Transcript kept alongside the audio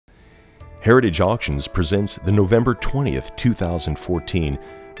Heritage Auctions presents the November 20th, 2014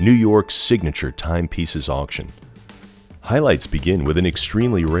 New York Signature Timepieces Auction. Highlights begin with an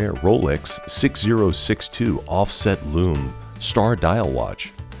extremely rare Rolex 6062 offset lume star dial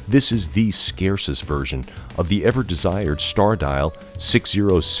watch. This is the scarcest version of the ever-desired star dial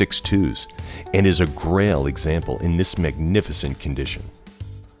 6062s and is a grail example in this magnificent condition.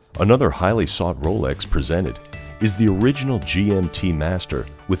 Another highly sought Rolex presented is the original GMT Master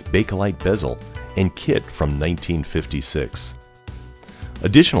with Bakelite bezel and kit from 1956.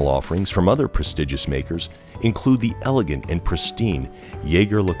 Additional offerings from other prestigious makers include the elegant and pristine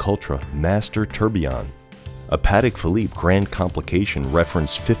Jaeger LeCoultre Master Tourbillon, a Patek Philippe Grand Complication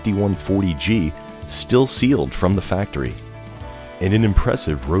Reference 5140G still sealed from the factory, and an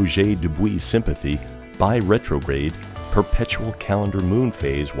impressive Roger Dubuis Sympathy bi-retrograde perpetual calendar moon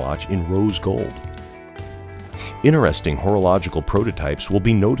phase watch in rose gold. Interesting horological prototypes will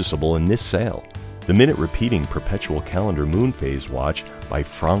be noticeable in this sale. The minute-repeating perpetual calendar moon phase watch by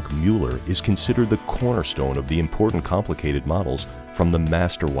Frank Mueller is considered the cornerstone of the important complicated models from the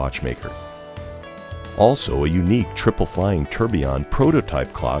master watchmaker. Also, a unique triple-flying tourbillon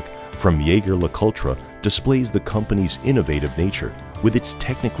prototype clock from Jaeger LeCoultre displays the company's innovative nature with its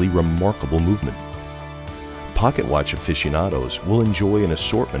technically remarkable movement. Pocket watch aficionados will enjoy an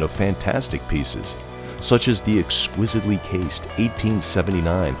assortment of fantastic pieces, such as the exquisitely cased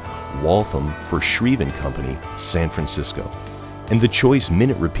 1879 Waltham for Shreve & Company, San Francisco, and the choice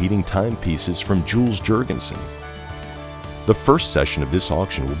minute-repeating timepieces from Jules Jurgensen. The first session of this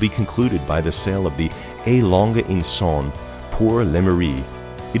auction will be concluded by the sale of the A.Lange Söhne pour l'Emery.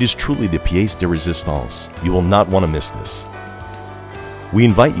 It is truly the pièce de résistance. You will not want to miss this. We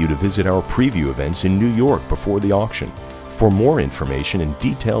invite you to visit our preview events in New York before the auction. For more information and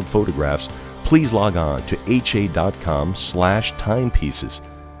detailed photographs, please log on to ha.com/timepieces.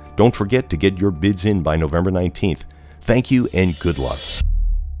 Don't forget to get your bids in by November 19th. Thank you and good luck.